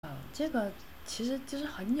这个其实就是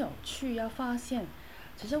很有趣，要发现，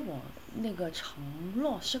其实我那个承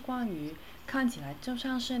诺是关于看起来就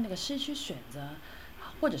像是那个失去选择，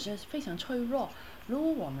或者是非常脆弱。如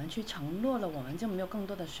果我们去承诺了，我们就没有更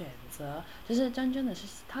多的选择。其实真正的是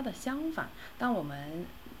它的相反。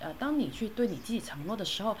当你去对你自己承诺的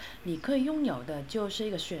时候，你可以拥有的就是一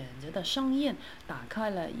个选择的盛宴，打开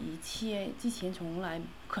了一切之前从来不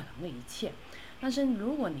可能的一切。但是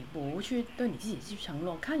如果你不去对你自己去承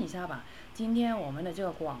诺，看一下吧，今天我们的这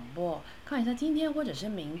个广播，看一下今天或者是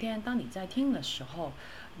明天，当你在听的时候，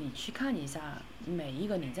你去看一下每一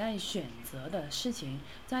个你在选择的事情，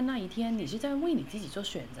在那一天你是在为你自己做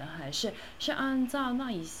选择，还是按照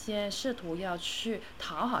那一些试图要去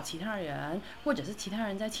讨好其他人，或者是其他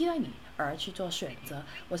人在期待你而去做选择？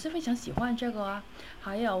我是非常喜欢这个啊。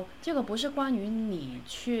还有这个不是关于你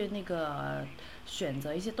去那个选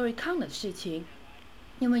择一些对抗的事情，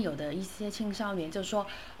因为有的一些青少年就说，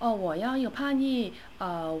哦，我要有叛逆，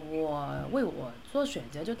我为我做选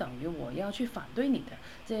择，就等于我要去反对你的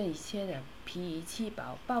这一切的脾气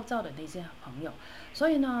暴躁的那些朋友。所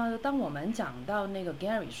以呢，当我们讲到那个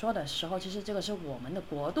Gary 说的时候，其实这个是我们的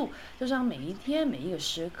国度，就像每一天每一个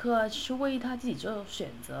时刻去为他自己做选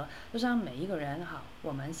择，就像每一个人好，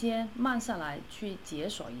我们先慢下来去解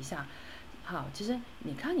锁一下。好，其实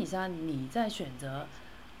你看一下你在选择。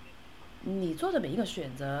你做的每一个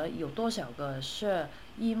选择有多少个是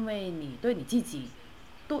因为你对你自己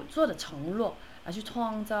做的承诺而去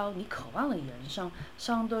创造你渴望的人生，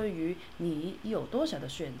相对于你有多少的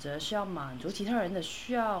选择是要满足其他人的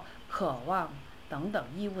需要、渴望等等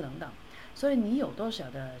义务等等。所以你有多少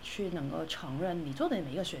的去能够承认你做的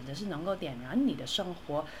每一个选择是能够点燃你的生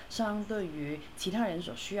活，相对于其他人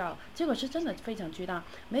所需要，这个是真的非常巨大。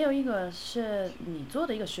没有一个是你做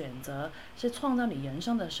的一个选择是创造你人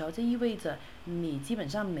生的时候，这意味着你基本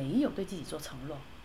上没有对自己做承诺。